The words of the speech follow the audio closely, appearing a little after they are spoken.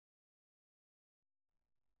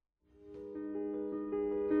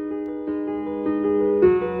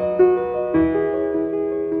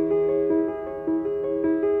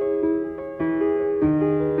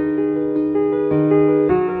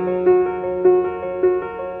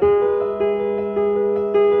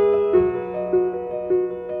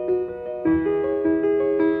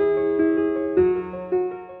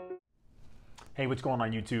what's going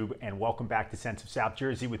on YouTube, and welcome back to Scents of South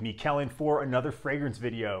Jersey with me, Kellen, for another fragrance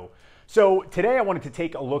video. So today I wanted to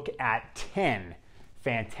take a look at 10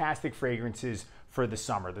 fantastic fragrances for the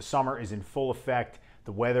summer. The summer is in full effect.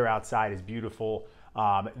 The weather outside is beautiful.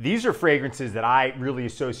 These are fragrances that I really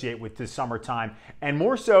associate with the summertime, and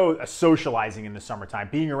more so socializing in the summertime,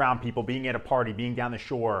 being around people, being at a party, being down the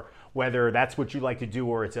shore, whether that's what you like to do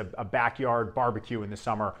or it's a backyard barbecue in the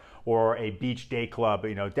summer or a beach day club.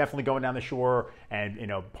 You know, definitely going down the shore and, you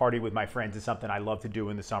know, party with my friends is something I love to do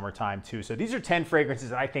in the summertime too. So these are 10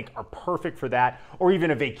 fragrances that I think are perfect for that, or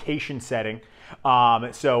even a vacation setting.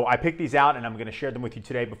 So I picked these out and I'm going to share them with you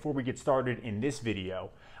today. Before we get started in this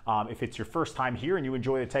video, if it's your first time here and you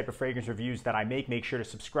enjoy the type of fragrance reviews that I make sure to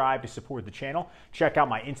subscribe to support the channel. Check out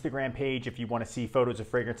my Instagram page if you want to see photos of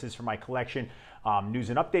fragrances from my collection, news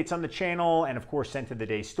and updates on the channel, and of course scent of the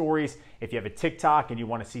day stories. If you have a TikTok and you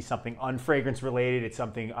want to see something unfragrance related, it's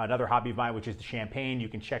another hobby of mine, which is the champagne. You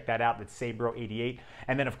can check that out. That's Sabro88.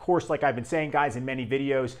 And then of course, like I've been saying, guys, in many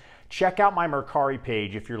videos, check out my Mercari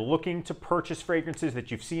page. If you're looking to purchase fragrances that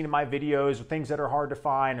you've seen in my videos, or things that are hard to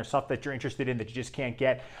find, or stuff that you're interested in that you just can't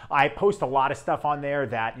get, I post a lot of stuff on there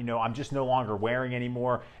that, you know, I'm just no longer wearing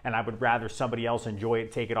anymore, and I would rather somebody else enjoy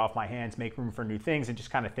it, take it off my hands, make room for new things, and just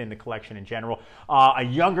kind of thin the collection in general. A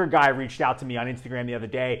younger guy reached out to me on Instagram the other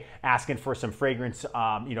day asking for some fragrance,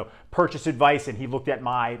 you know, purchase advice, and he looked at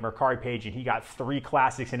my Mercari page and he got 3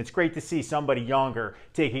 classics, and it's great to see somebody younger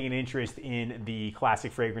taking an interest in the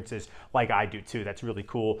classic fragrances like I do too. That's really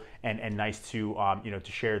cool and nice to you know,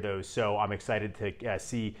 to share those. So I'm excited to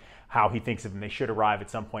see how he thinks of them. They should arrive at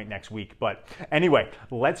some point next week. But anyway,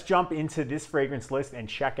 let's jump into this fragrance list and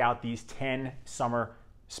check out these 10 summer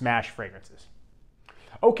smash fragrances.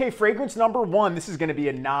 Okay, fragrance number 1. This is going to be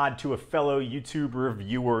a nod to a fellow YouTube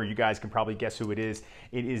reviewer. You guys can probably guess who it is.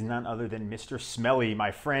 It is none other than Mr. Smelly,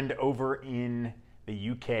 my friend over in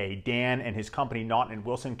the UK. Dan and his company, Naughton &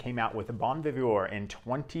 Wilson, came out with a Bon Viveur in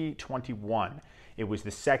 2021. It was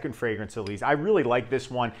the second fragrance release. I really like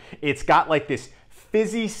this one. It's got like this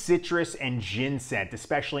fizzy citrus and gin scent,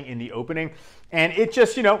 especially in the opening. And it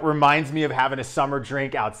just, you know, reminds me of having a summer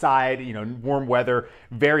drink outside, you know, warm weather,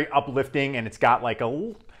 very uplifting. And it's got like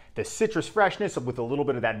the citrus freshness with a little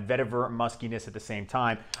bit of that vetiver muskiness at the same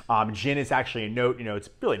time. Gin is actually a note. You know, it's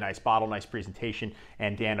a really nice bottle, nice presentation.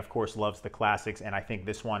 And Dan, of course, loves the classics. And I think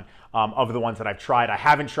this one, of the ones that I've tried, I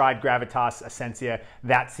haven't tried Gravitas Essentia.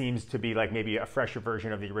 That seems to be like maybe a fresher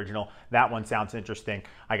version of the original. That one sounds interesting.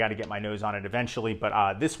 I got to get my nose on it eventually.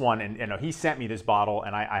 But this one, and you know, he sent me this bottle,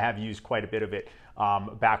 and I have used quite a bit of it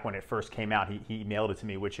back when it first came out. He mailed it to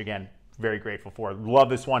me, which again, very grateful for. Love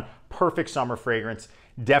this one. Perfect summer fragrance.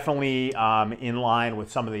 Definitely in line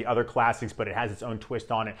with some of the other classics, but it has its own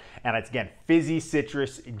twist on it. And it's, again, fizzy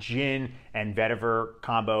citrus, gin, and vetiver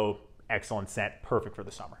combo. Excellent scent. Perfect for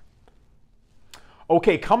the summer.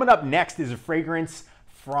 Okay, coming up next is a fragrance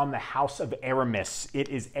from the House of Aramis. It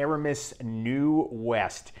is Aramis New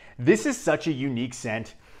West. This is such a unique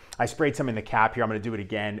scent. I sprayed some in the cap here. I'm going to do it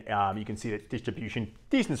again. You can see the distribution,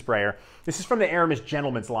 decent sprayer. This is from the Aramis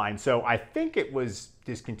Gentleman's line, so I think it was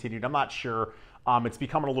discontinued. I'm not sure. It's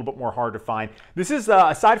becoming a little bit more hard to find. This is,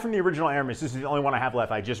 aside from the original Aramis, this is the only one I have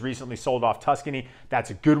left. I just recently sold off Tuscany.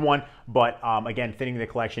 That's a good one, but again, thinning the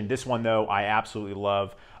collection. This one, though, I absolutely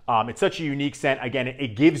love. It's such a unique scent. Again,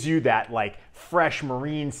 it gives you that like fresh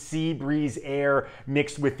marine sea breeze air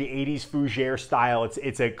mixed with the 80s fougere style.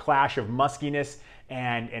 It's a clash of muskiness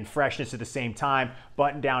and freshness at the same time.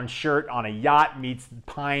 Button-down shirt on a yacht meets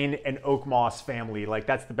pine and oak moss family. Like,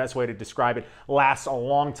 that's the best way to describe it. Lasts a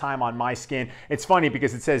long time on my skin. It's funny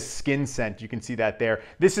because it says skin scent. You can see that there.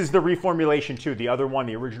 This is the reformulation too. The other one,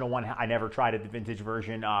 the original one, I never tried it. The vintage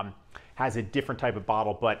version has a different type of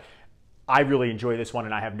bottle, but I really enjoy this one,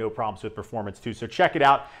 and I have no problems with performance too. So check it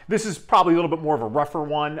out. This is probably a little bit more of a rougher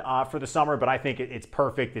one for the summer, but I think it's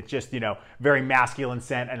perfect. It's just, you know, very masculine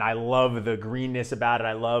scent, and I love the greenness about it.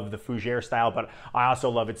 I love the fougere style, but I also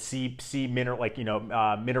love its sea mineral, like, you know,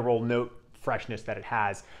 mineral note freshness that it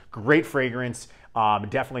has. Great fragrance.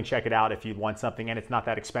 Definitely check it out if you want something, and it's not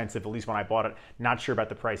that expensive, at least when I bought it. Not sure about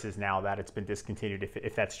the prices now that it's been discontinued,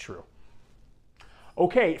 if that's true.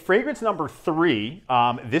 Okay, fragrance number 3.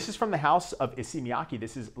 This is from the House of Issey Miyake.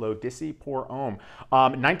 This is L'Odyssée pour Homme.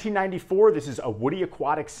 1994. This is a woody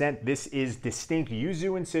aquatic scent. This is distinct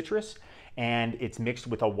yuzu and citrus, and it's mixed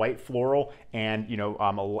with a white floral and, you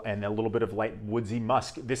know, and a little bit of light woodsy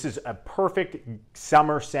musk. This is a perfect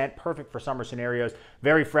summer scent, perfect for summer scenarios.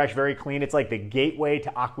 Very fresh, very clean. It's like the gateway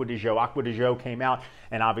to Acqua di Gio. Acqua di Gio came out,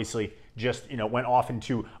 and obviously just, you know, went off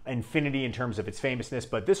into infinity in terms of its famousness,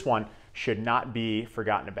 but this one should not be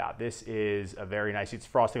forgotten about. This is a very nice, it's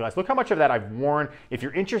frosted glass. Look how much of that I've worn. If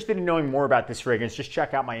you're interested in knowing more about this fragrance, just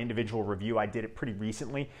check out my individual review. I did it pretty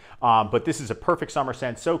recently, but this is a perfect summer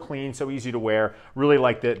scent, so clean, so easy to wear. Really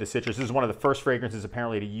like the citrus. This is one of the first fragrances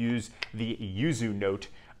apparently to use the yuzu note.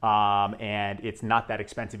 And it's not that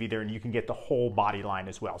expensive either, and you can get the whole body line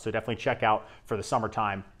as well. So definitely check out for the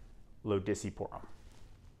summertime L'Odissiporo.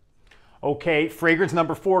 Okay, fragrance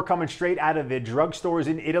number 4 coming straight out of the drugstores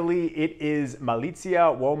in Italy. It is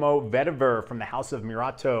Malizia Uomo Vetiver from the House of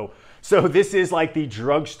Mirato. So this is like the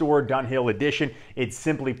drugstore Dunhill edition. It's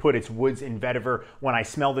simply put, it's woods in vetiver. When I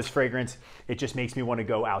smell this fragrance, it just makes me want to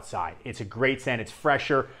go outside. It's a great scent. It's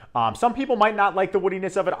fresher. Some people might not like the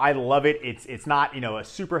woodiness of it. I love it. It's not, you know, a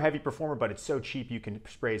super heavy performer, but it's so cheap you can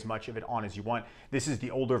spray as much of it on as you want. This is the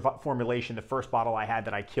older formulation. The first bottle I had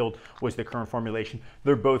that I killed was the current formulation.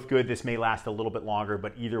 They're both good. This may last a little bit longer,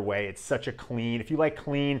 but either way, it's such a clean, if you like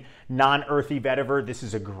clean, non-earthy vetiver, this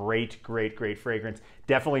is a great, great, great fragrance.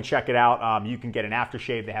 Definitely check it out. You can get an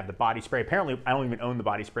aftershave. They have the body spray. Apparently, I don't even own the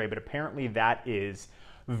body spray, but apparently that is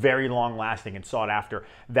very long lasting and sought after.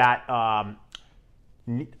 That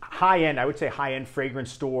high-end, I would say high-end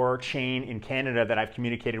fragrance store chain in Canada that I've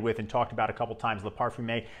communicated with and talked about a couple times, Le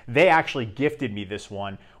Parfumé, they actually gifted me this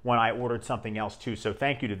one when I ordered something else too. So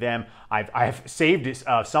thank you to them. I've saved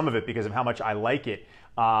some of it because of how much I like it.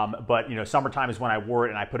 But you know, summertime is when I wore it,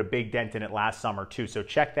 and I put a big dent in it last summer too. So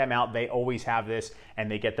check them out. They always have this,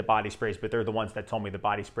 and they get the body sprays, but they're the ones that told me the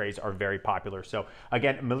body sprays are very popular. So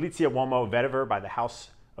again, Malizia Uomo Vetiver by the House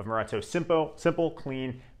of Mirato. Simple,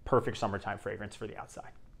 clean, perfect summertime fragrance for the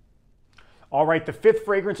outside. All right, the 5th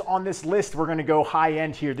fragrance on this list, we're gonna go high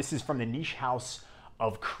end here. This is from the niche house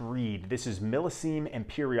of Creed. This is Millésime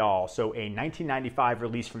Impérial, so a 1995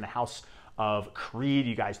 release from the House of Creed.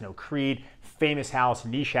 You guys know Creed, famous house,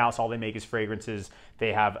 niche house. All they make is fragrances.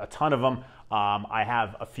 They have a ton of them. I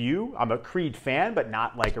have a few. I'm a Creed fan, but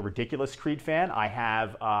not like a ridiculous Creed fan. I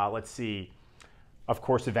have, let's see, of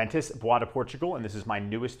course, Aventus, Bois de Portugal, and this is my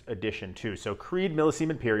newest addition too. So Creed Millésime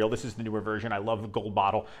Imperial, this is the newer version. I love the gold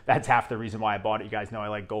bottle. That's half the reason why I bought it. You guys know I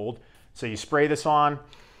like gold. So you spray this on.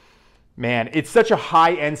 Man, it's such a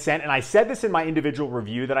high-end scent, and I said this in my individual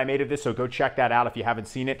review that I made of this, so go check that out if you haven't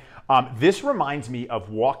seen it. This reminds me of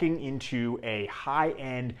walking into a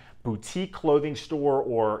high-end boutique clothing store,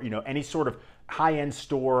 or, you know, any sort of high-end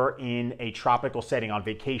store in a tropical setting on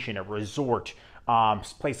vacation, a resort,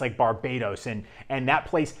 place like Barbados, and that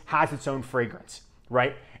place has its own fragrance,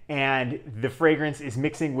 right? And the fragrance is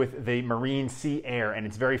mixing with the marine sea air, and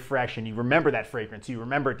it's very fresh, and you remember that fragrance. You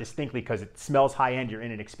remember it distinctly because it smells high-end. You're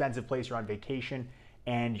in an expensive place, you're on vacation,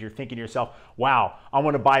 and you're thinking to yourself, wow, I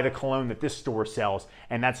want to buy the cologne that this store sells,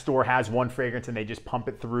 and that store has one fragrance, and they just pump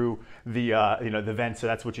it through the the vents, so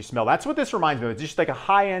that's what you smell. That's what this reminds me of. It's just like a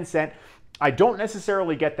high-end scent. I don't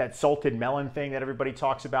necessarily get that salted melon thing that everybody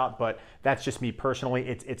talks about, but that's just me personally.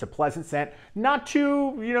 It's a pleasant scent, not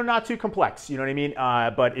too, not too complex, you know what I mean?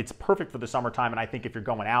 But it's perfect for the summertime, and I think if you're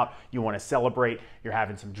going out, you want to celebrate, you're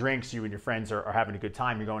having some drinks, you and your friends are having a good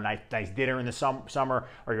time, you're going nice dinner in the summer,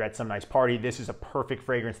 or you're at some nice party, this is a perfect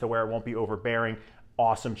fragrance to wear. It won't be overbearing.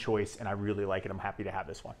 Awesome choice, and I really like it. I'm happy to have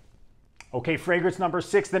this one. Okay, fragrance number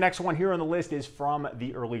 6. The next one here on the list is from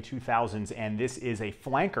the early 2000s, and this is a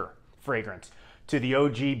flanker fragrance to the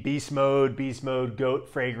OG Beast Mode Goat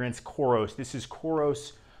fragrance, Koros. This is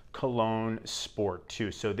Koros Cologne Sport 2.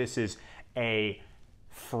 So this is a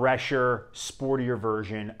fresher, sportier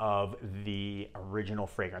version of the original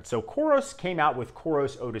fragrance. So Koros came out with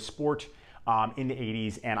Koros Eau de Sport in the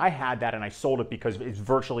 80s, and I had that and I sold it because it's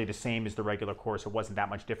virtually the same as the regular Koros. It wasn't that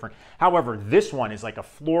much different. However, this one is like a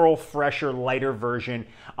floral, fresher, lighter version.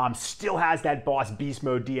 Still has that Boss Beast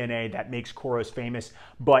Mode DNA that makes Koros famous,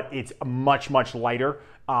 but it's much, much lighter.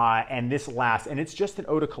 And this lasts, and it's just an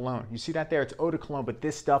eau de cologne. You see that there? It's eau de cologne, but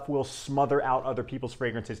this stuff will smother out other people's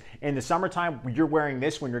fragrances. In the summertime, you're wearing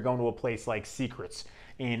this when you're going to a place like Secrets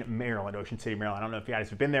in Maryland, Ocean City, Maryland. I don't know if you guys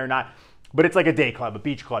have been there or not, but it's like a day club, a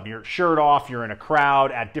beach club. You're shirt off, you're in a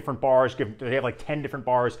crowd at different bars. They have like 10 different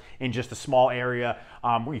bars in just a small area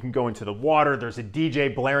where you can go into the water. There's a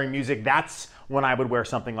DJ blaring music. That's when I would wear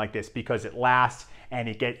something like this because it lasts. And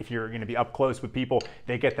if you're going to be up close with people,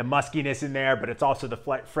 they get the muskiness in there, but it's also the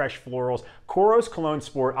fresh florals. Koros Cologne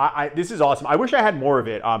Sport, this is awesome. I wish I had more of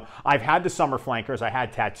it. I've had the summer flankers. I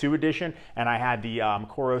had Tattoo Edition, and I had the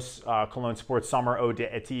Koros Cologne Sport Summer Eau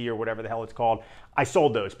d'Eté, or whatever the hell it's called. I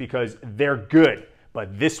sold those because they're good,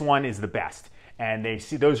 but this one is the best. And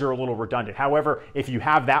those are a little redundant. However, if you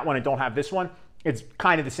have that one and don't have this one, It's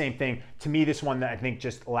kind of the same thing. To me, this one that I think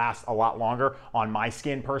just lasts a lot longer on my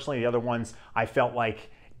skin personally. The other ones I felt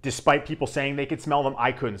like, despite people saying they could smell them,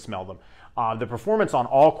 I couldn't smell them. The performance on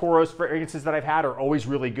all Koros fragrances that I've had are always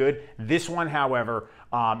really good. This one, however,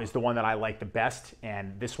 is the one that I like the best,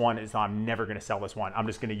 and this one is, I'm never gonna sell this one. I'm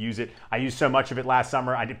just gonna use it. I used so much of it last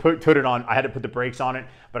summer. I put it on, I had to put the brakes on it,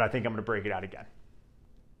 but I think I'm gonna break it out again.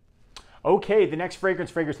 Okay, the next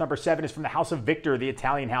fragrance number 7, is from the House of Victor, the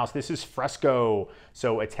Italian house. This is Fresco,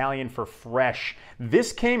 so Italian for fresh.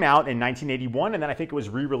 This came out in 1981, and then I think it was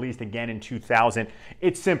re-released again in 2000.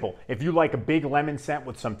 It's simple. If you like a big lemon scent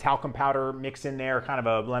with some talcum powder mix in there, kind of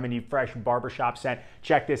a lemony, fresh barbershop scent,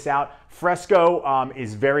 check this out. Fresco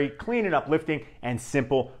is very clean and uplifting and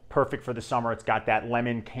simple, perfect for the summer. It's got that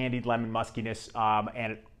lemon, candied lemon muskiness,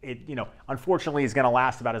 and it unfortunately is going to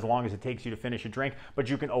last about as long as it takes you to finish a drink, but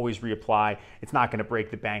you can always reapply. It's not going to break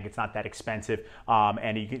the bank. It's not that expensive,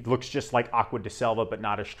 and it looks just like Acqua di Selva, but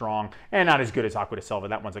not as strong and not as good as Acqua di Selva.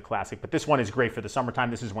 That one's a classic, but this one is great for the summertime.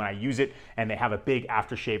 This is when I use it, and they have a big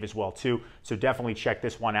aftershave as well too. So definitely check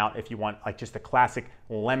this one out if you want like just a classic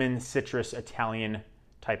lemon citrus Italian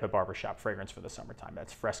type of barbershop fragrance for the summertime.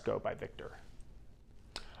 That's Fresco by Victor.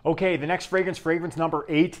 Okay, the next fragrance number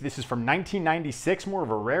 8. This is from 1996, more of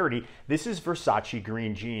a rarity. This is Versace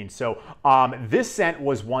Green Jeans. So this scent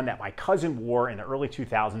was one that my cousin wore in the early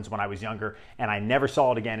 2000s when I was younger, and I never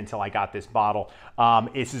saw it again until I got this bottle.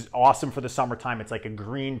 This is awesome for the summertime. It's like a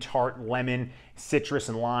green tart lemon, citrus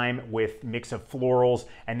and lime with mix of florals,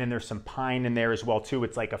 and then there's some pine in there as well too.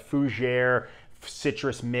 It's like a fougere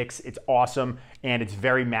citrus mix. It's awesome, and it's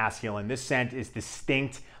very masculine. This scent is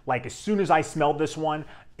distinct. Like as soon as I smelled this one,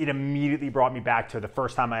 it immediately brought me back to the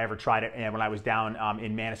first time I ever tried it, and when I was down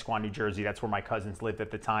in Manasquan, New Jersey. That's where my cousins lived at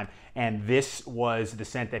the time, and this was the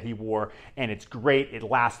scent that he wore, and it's great. It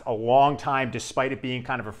lasts a long time despite it being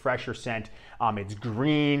kind of a fresher scent. It's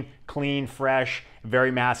green, clean, fresh,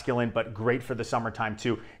 very masculine, but great for the summertime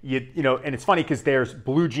too. You know, and it's funny because there's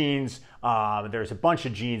blue jeans, there's a bunch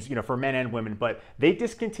of jeans, you know, for men and women, but they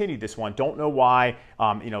discontinued this one. Don't know why.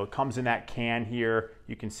 You know, it comes in that can here.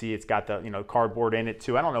 You can see it's got the, you know, cardboard in it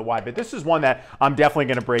too. I don't know why, but this is one that I'm definitely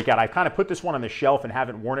going to break out. I kind of put this one on the shelf and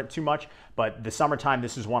haven't worn it too much, but the summertime,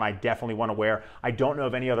 this is one I definitely want to wear. I don't know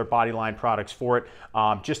of any other body line products for it.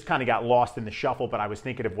 Just kind of got lost in the shuffle, but I was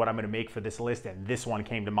thinking of what I'm going to make for this list, and this one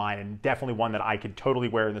came to mind, and definitely one that I could totally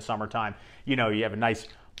wear in the summertime. You know, you have a nice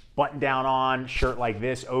button down on shirt like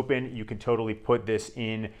this, open, you can totally put this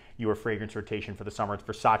in your fragrance rotation for the summer. It's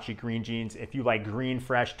Versace Green Jeans. If you like green,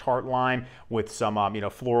 fresh, tart lime with some you know,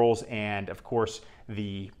 florals and of course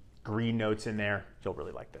the green notes in there, you'll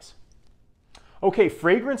really like this. Okay,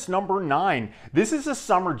 fragrance number 9. This is a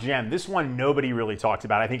summer gem. This one nobody really talks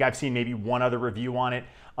about. I think I've seen maybe one other review on it.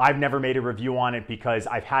 I've never made a review on it because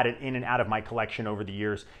I've had it in and out of my collection over the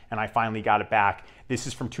years, and I finally got it back. This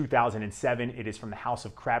is from 2007. It is from the House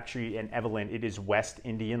of Crabtree and Evelyn. It is West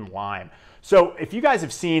Indian Lime. So if you guys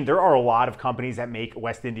have seen, there are a lot of companies that make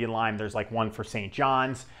West Indian Lime. There's like one for St.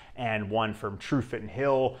 John's and one from Truefit and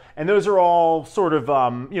Hill, and those are all sort of,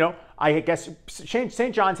 you know, I guess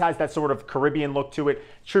St. John's has that sort of Caribbean look to it.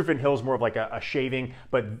 Truefit and Hill is more of like a shaving,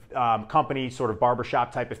 but company sort of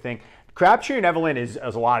barbershop type of thing. Crabtree and Evelyn is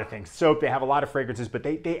a lot of things. Soap, they have a lot of fragrances, but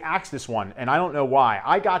they axed this one, and I don't know why.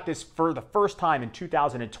 I got this for the first time in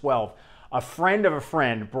 2012. A friend of a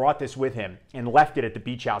friend brought this with him and left it at the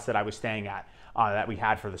beach house that I was staying at, that we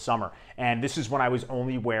had for the summer. And this is when I was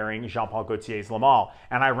only wearing Jean Paul Gaultier's Le Male,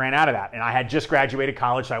 and I ran out of that. And I had just graduated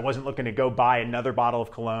college, so I wasn't looking to go buy another bottle of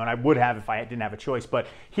cologne. I would have if I didn't have a choice, but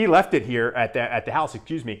he left it here at the house,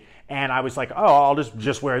 excuse me. And I was like, oh, I'll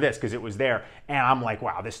just wear this because it was there. And I'm like,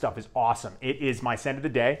 wow, this stuff is awesome. It is my scent of the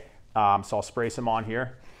day. So I'll spray some on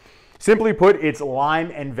here. Simply put, it's lime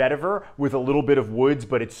and vetiver with a little bit of woods,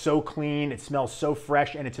 but it's so clean, it smells so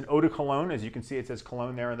fresh, and it's an eau de cologne. As you can see, it says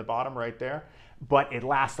cologne there in the bottom right there. But it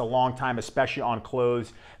lasts a long time, especially on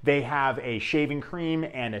clothes. They have a shaving cream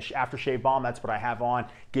and an aftershave balm. That's what I have on.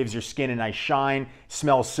 Gives your skin a nice shine.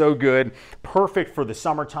 Smells so good. Perfect for the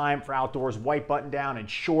summertime, for outdoors, white button down and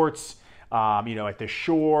shorts. You know, at the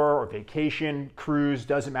shore or vacation, cruise,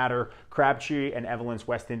 doesn't matter. Crabtree and Evelyn's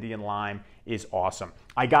West Indian Lime is awesome.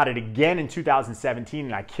 I got it again in 2017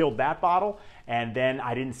 and I killed that bottle, and then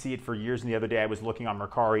I didn't see it for years, and the other day I was looking on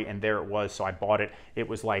Mercari and there it was, so I bought it. It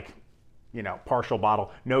was like, you know, partial bottle,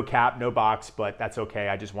 no cap, no box, but that's okay.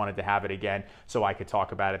 I just wanted to have it again so I could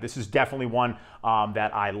talk about it. This is definitely one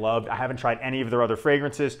that I loved. I haven't tried any of their other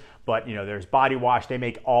fragrances, but you know, there's body wash. They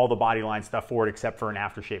make all the body line stuff for it except for an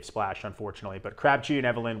aftershave splash, unfortunately. But Crabtree and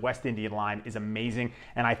Evelyn West Indian Lime is amazing,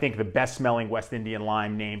 and I think the best smelling West Indian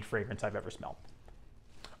Lime named fragrance I've ever smelled.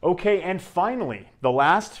 Okay, and finally, the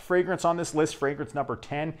last fragrance on this list, fragrance number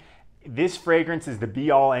 10. This fragrance is the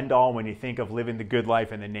be-all, end-all when you think of living the good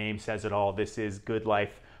life, and the name says it all. This is Good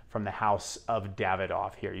Life from the House of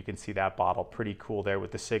Davidoff. Here, you can see that bottle. Pretty cool there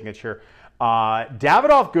with the signature.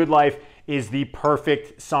 Davidoff Good Life is the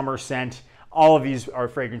perfect summer scent. All of these are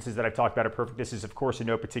fragrances that I've talked about are perfect. This is, of course, in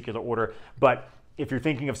no particular order, but if you're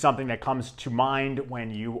thinking of something that comes to mind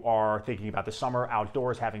when you are thinking about the summer,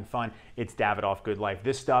 outdoors, having fun, it's Davidoff Good Life.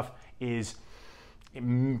 This stuff is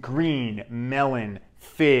green, melon,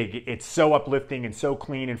 fig. It's so uplifting and so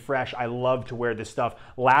clean and fresh. I love to wear this stuff.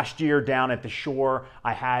 Last year down at the shore,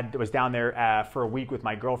 I was down there for a week with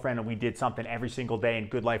my girlfriend, and we did something every single day, and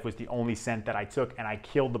Good Life was the only scent that I took, and I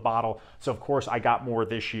killed the bottle. So of course I got more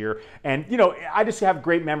this year. And you know, I just have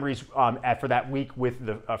great memories for that week with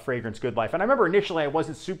the fragrance Good Life. And I remember initially I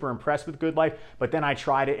wasn't super impressed with Good Life, but then I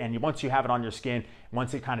tried it, and once you have it on your skin,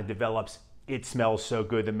 once it kind of develops, it smells so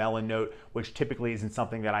good. The melon note, which typically isn't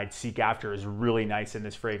something that I'd seek after, is really nice in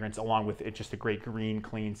this fragrance, along with it just a great green,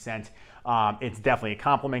 clean scent. It's definitely a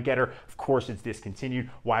compliment getter. Of course, it's discontinued.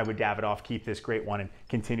 Why would Davidoff keep this great one and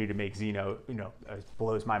continue to make Zeno? You know, it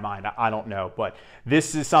blows my mind. I don't know, but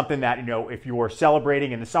this is something that, you know, if you're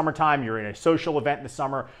celebrating in the summertime, you're in a social event in the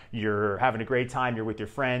summer, you're having a great time, you're with your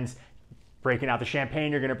friends, breaking out the champagne,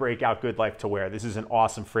 you're going to break out Good Life to wear. This is an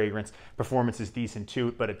awesome fragrance. Performance is decent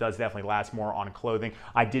too, but it does definitely last more on clothing.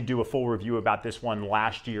 I did do a full review about this one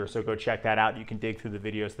last year, so go check that out. You can dig through the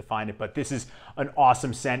videos to find it, but this is an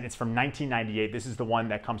awesome scent. It's from 1998. This is the one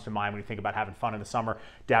that comes to mind when you think about having fun in the summer.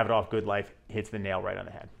 Davidoff Good Life hits the nail right on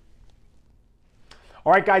the head.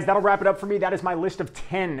 All right, guys, that'll wrap it up for me. That is my list of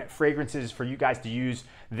 10 fragrances for you guys to use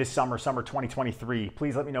this summer, summer 2023.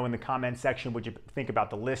 Please let me know in the comments section what you think about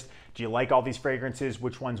the list. Do you like all these fragrances?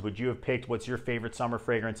 Which ones would you have picked? What's your favorite summer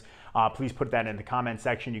fragrance? Please put that in the comment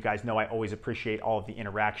section. You guys know I always appreciate all of the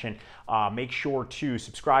interaction. Make sure to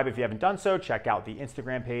subscribe if you haven't done so. Check out the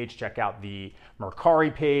Instagram page. Check out the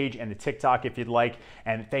Mercari page and the TikTok if you'd like.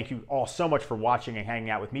 And thank you all so much for watching and hanging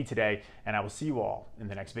out with me today. And I will see you all in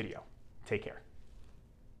the next video. Take care.